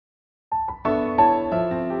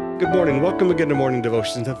Good morning. Welcome again to Morning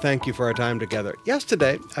Devotions, and thank you for our time together.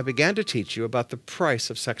 Yesterday, I began to teach you about the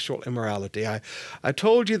price of sexual immorality. I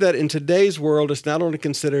told you that in today's world, it's not only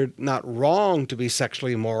considered not wrong to be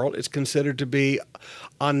sexually immoral, it's considered to be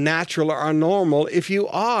unnatural or unnormal if you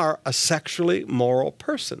are a sexually moral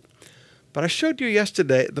person. But I showed you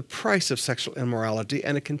yesterday the price of sexual immorality,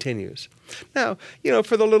 and it continues. Now,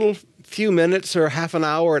 for the little few minutes or half an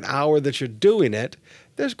hour that you're doing it,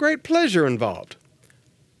 there's great pleasure involved.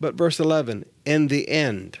 But verse 11, in the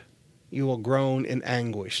end, you will groan in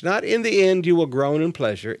anguish. Not in the end, you will groan in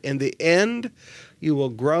pleasure. In the end, you will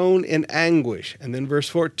groan in anguish. And then verse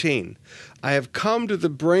 14, I have come to the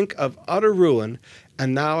brink of utter ruin,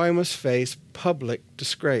 and now I must face public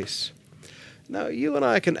disgrace. Now, you and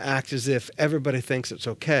I can act as if everybody thinks it's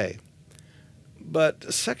okay.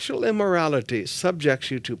 But sexual immorality subjects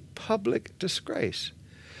you to public disgrace.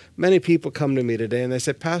 Many people come to me today and they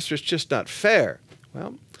say, Pastor, it's just not fair.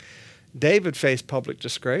 Well, David faced public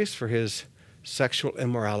disgrace for his sexual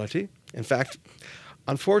immorality. In fact,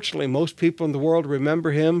 unfortunately, most people in the world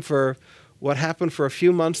remember him for what happened for a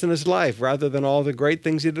few months in his life rather than all the great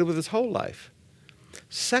things he did with his whole life.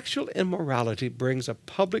 Sexual immorality brings a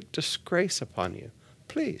public disgrace upon you.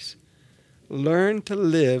 Please, learn to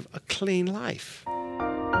live a clean life.